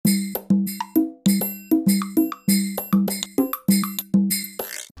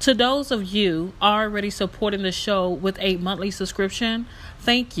To those of you already supporting the show with a monthly subscription,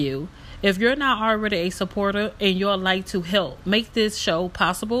 thank you. If you're not already a supporter and you'd like to help make this show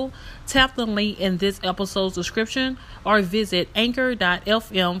possible, tap the link in this episode's description or visit anchor.fm/I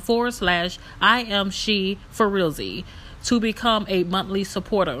am she for realzy to become a monthly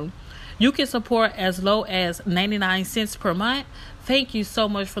supporter. You can support as low as 99 cents per month. Thank you so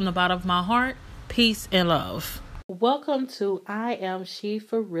much from the bottom of my heart. Peace and love. Welcome to I Am She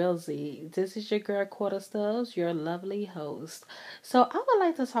for realzy. This is your girl Quarter Stubbs, your lovely host. So I would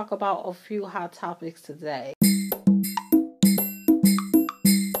like to talk about a few hot topics today.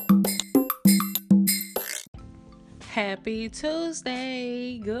 Happy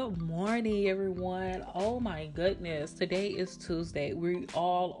Tuesday. Good morning, everyone. Oh my goodness. Today is Tuesday. We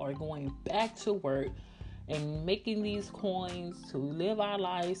all are going back to work and making these coins to live our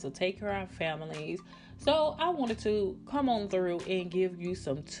lives, to take care of our families. So I wanted to come on through and give you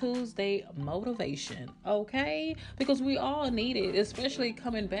some Tuesday motivation, okay? Because we all need it, especially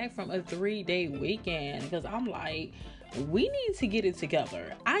coming back from a 3-day weekend. Because I'm like, we need to get it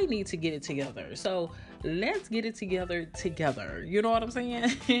together. I need to get it together. So let's get it together. You know what I'm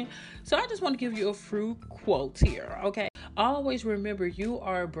saying? So I just want to give you a few quotes here, okay? Always remember, you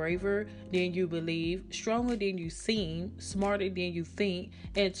are braver than you believe, stronger than you seem, smarter than you think,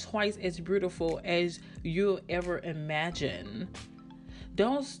 and twice as beautiful as you'll ever imagine.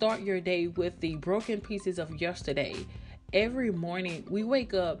 Don't start your day with the broken pieces of yesterday. Every morning we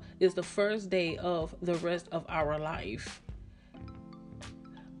wake up is the first day of the rest of our life.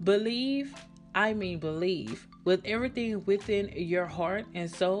 Believe with everything within your heart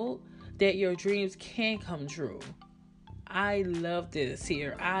and soul that your dreams can come true. I love this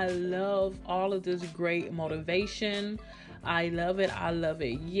here. I love all of this great motivation. I love it.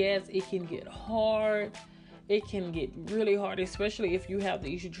 Yes, it can get hard. It can get really hard, especially if you have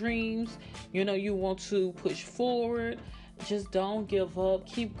these dreams. You know, you want to push forward. Just don't give up.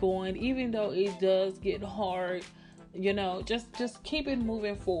 Keep going. Even though it does get hard, you know, just keep it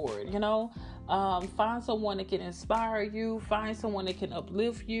moving forward, you know. Find someone that can inspire you. Find someone that can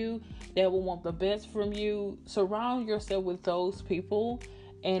uplift you, that will want the best from you. Surround yourself with those people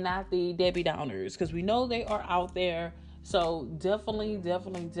and not the Debbie Downers, because we know they are out there. So definitely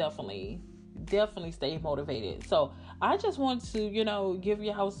stay motivated. So I just want to, give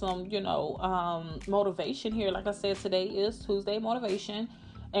y'all some, motivation here. Like I said, today is Tuesday motivation,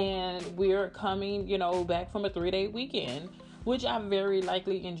 and we're coming, back from a 3-day weekend, which I very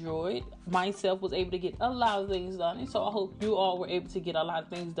likely enjoyed. Myself was able to get a lot of things done, and so I hope you all were able to get a lot of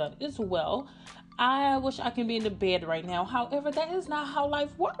things done as well. I wish I can be in the bed right now. However, that is not how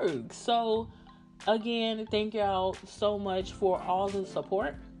life works. So again, thank y'all so much for all the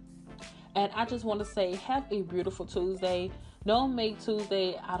support. And I just want to say, have a beautiful Tuesday. Don't make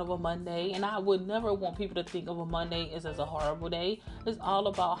Tuesday out of a Monday. And I would never want people to think of a Monday as a horrible day. It's all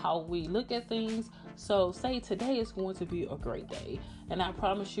about how we look at things. So say today is going to be a great day. And I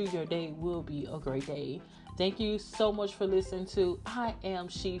promise you, your day will be a great day. Thank you so much for listening to I Am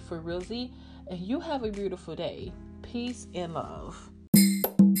She for realzy. And you have a beautiful day. Peace and love.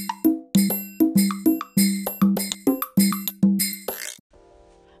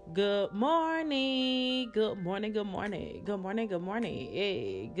 Good morning. Hey, good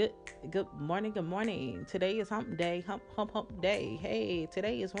morning. Today is hump day. Hump day. Hey,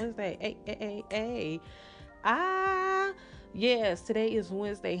 today is Wednesday. Hey. Yes, today is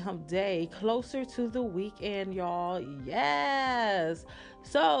Wednesday, hump day. Closer to the weekend, y'all. Yes.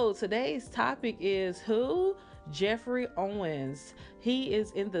 So today's topic is who? Jeffrey Owens. He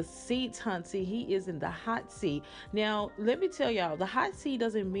is in the seat, hunty. He is in the hot seat. Now, let me tell y'all, the hot seat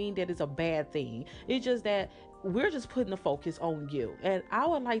doesn't mean that it's a bad thing. It's just that we're just putting the focus on you. And I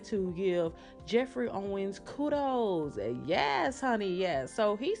would like to give Jeffrey Owens kudos. Yes, honey, yes.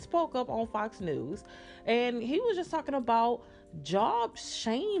 So he spoke up on Fox News, and he was just talking about job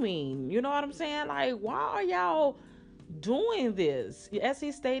shaming. You know what I'm saying? Like, why are y'all doing this? As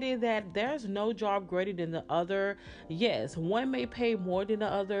he stated that there's no job greater than the other. Yes, one may pay more than the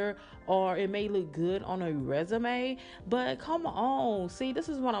other, or it may look good on a resume, but come on. See, this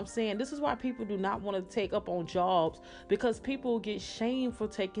is what I'm saying. This is why people do not want to take up on jobs, because people get shamed for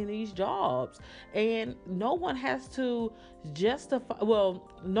taking these jobs, and no one has to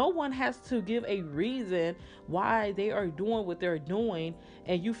no one has to give a reason why they are doing what they're doing,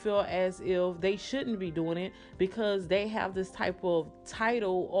 and you feel as if they shouldn't be doing it because they have this type of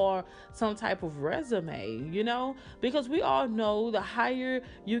title or some type of resume, because we all know the higher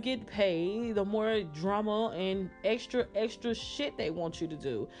you get paid, the more drama and extra shit they want you to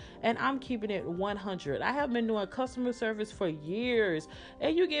do. And I'm keeping it 100. I have been doing customer service for years,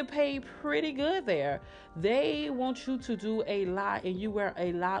 and you get paid pretty good there. They want you to do a lot, and you wear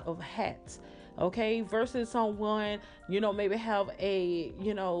a lot of hats, okay, versus someone, maybe have a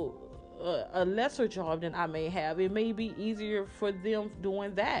lesser job than I may have. It may be easier for them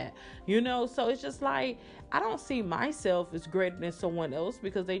doing that, so it's just like, I don't see myself as greater than someone else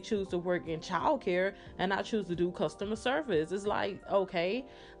because they choose to work in childcare and I choose to do customer service. It's like, okay,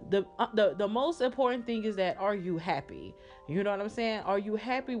 the most important thing is that, are you happy? You know what I'm saying? Are you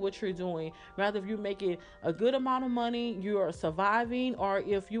happy what you're doing? Rather, if you're making a good amount of money, you are surviving, or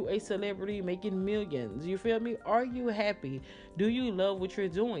if you a celebrity making millions, you feel me? Are you happy? Do you love what you're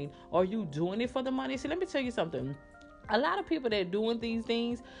doing? Are you doing it for the money? See, let me tell you something. A lot of people that are doing these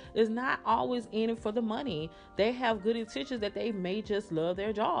things is not always in it for the money. They have good intentions that they may just love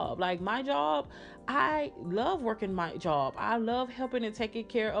their job. Like my job, I love working my job. I love helping and taking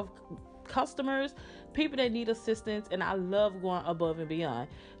care of customers, people that need assistance, and I love going above and beyond.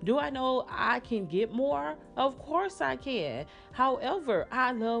 Do I know I can get more? Of course I can. However,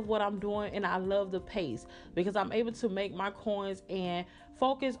 I love what I'm doing and I love the pace because I'm able to make my coins and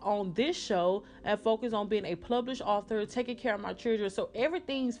focus on this show and focus on being a published author, taking care of my children. So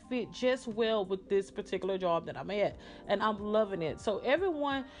everything's fit just well with this particular job that I'm at, and I'm loving it. So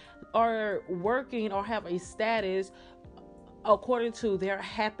everyone are working or have a status according to their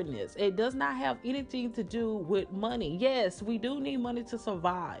happiness. It does not have anything to do with money. Yes, we do need money to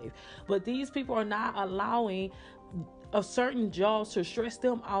survive, but these people are not allowing of certain jobs to stress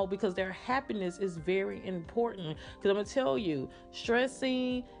them out because their happiness is very important. Because I'm gonna tell you,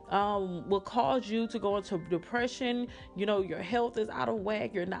 stressing will cause you to go into depression. Your health is out of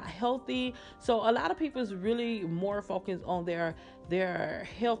whack. You're not healthy. So a lot of people is really more focused on their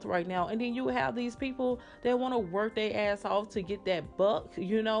health right now. And then you have these people that want to work their ass off to get that buck,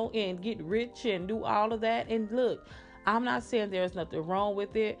 and get rich and do all of that. And look, I'm not saying there's nothing wrong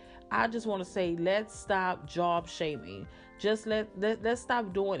with it. I just want to say, let's stop job shaming. Just let's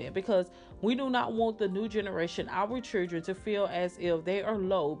stop doing it, because we do not want the new generation, our children, to feel as if they are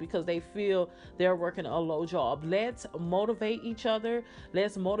low because they feel they're working a low job. Let's motivate each other.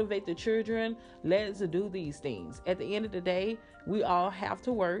 Let's motivate the children. Let's do these things. At the end of the day, we all have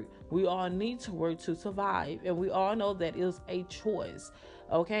to work. We all need to work to survive. And we all know that is a choice.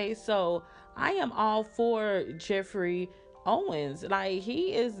 Okay, so I am all for Jeffrey Owens. Like,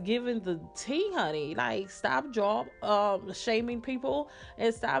 he is giving the tea, honey. Like, stop job shaming people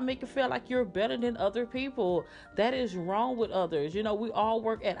and stop making feel like you're better than other people. That is wrong with others. We all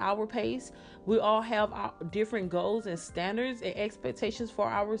work at our pace. We all have our different goals and standards and expectations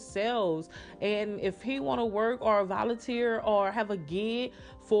for ourselves. And if he want to work or volunteer or have a gig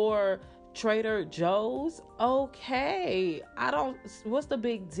for Trader Joe's, okay, what's the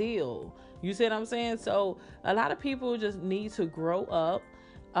big deal? You see what I'm saying? So a lot of people just need to grow up,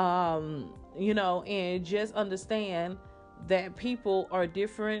 and just understand that people are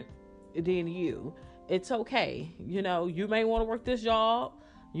different than you. It's okay. You may want to work this job.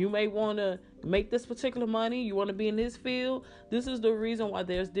 You may want to make this particular money. You want to be in this field. This is the reason why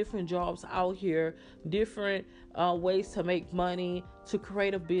there's different jobs out here, different ways to make money, to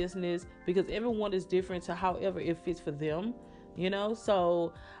create a business, because everyone is different to however it fits for them,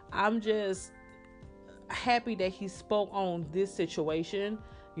 So I'm just happy that he spoke on this situation,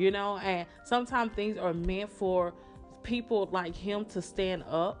 and sometimes things are meant for people like him to stand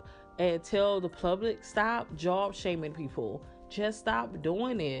up and tell the public, stop job shaming people. Just stop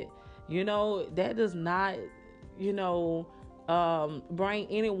doing it. That does not, bring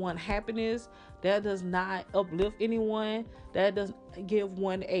anyone happiness. That does not uplift anyone. That doesn't give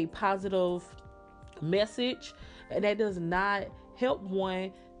one a positive message. And that does not help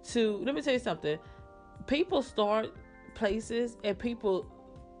one to, let me tell you something. People start places and people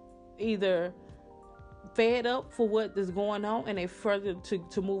either fed up for what is going on and they further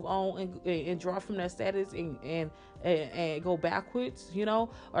to move on and drop from their status and go backwards,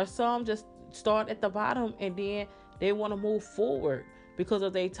 or some just start at the bottom and then they want to move forward because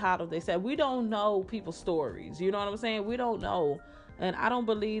of their title. They said, we don't know people's stories. You know what I'm saying? We don't know. And I don't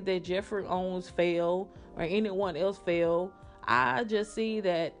believe that Jeffrey Owens failed or anyone else failed. I just see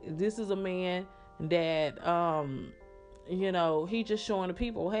that this is a man that, he just showing the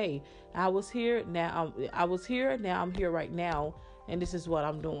people, hey, I was here, now I'm here right now, and this is what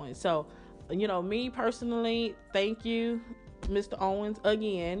I'm doing. So, me personally, thank you, Mr. Owens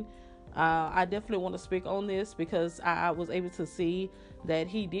again. I definitely want to speak on this because I was able to see that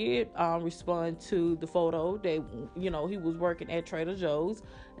he did respond to the photo that he was working at Trader Joe's,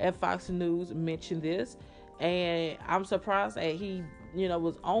 and Fox News mentioned this, and I'm surprised that he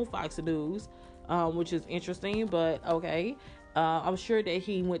was on Fox News, which is interesting, but okay. I'm sure that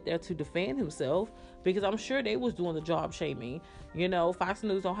he went there to defend himself because I'm sure they was doing the job shaming. Fox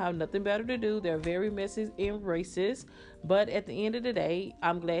News don't have nothing better to do. They're very messy and racist. But at the end of the day,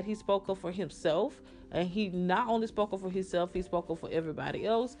 I'm glad he spoke up for himself. And he not only spoke up for himself, he spoke up for everybody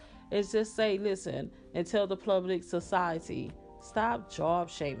else. It's just say, listen, and tell the public society, stop job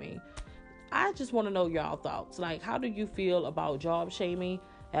shaming. I just want to know y'all thoughts. Like, how do you feel about job shaming?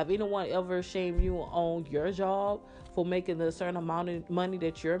 Have anyone ever shamed you on your job for making the certain amount of money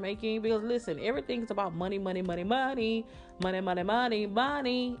that you're making? Because listen, everything's about money, money, money, money, money, money, money,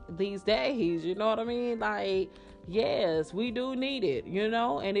 money these days. You know what I mean? Like, yes, we do need it,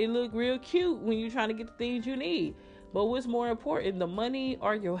 and it look real cute when you're trying to get the things you need. But what's more important, the money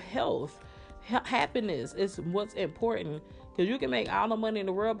or your health? Happiness is what's important. Because you can make all the money in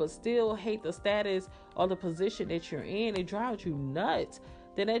the world, but still hate the status or the position that you're in. It drives you nuts.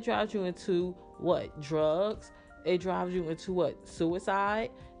 Then that drives you into what? Drugs. It drives you into what? Suicide.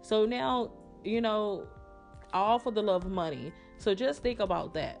 So now, all for the love of money. So just think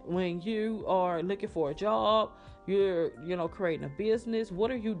about that. When you are looking for a job, you're, creating a business.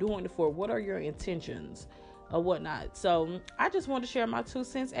 What are you doing it for? What are your intentions? Or whatnot. So I just want to share my 2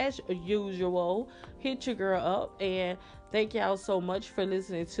 cents as usual. Hit your girl up, and thank y'all so much for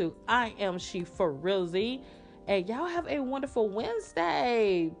listening to I Am She for Realzy. And y'all have a wonderful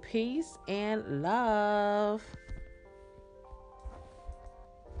Wednesday. Peace and love.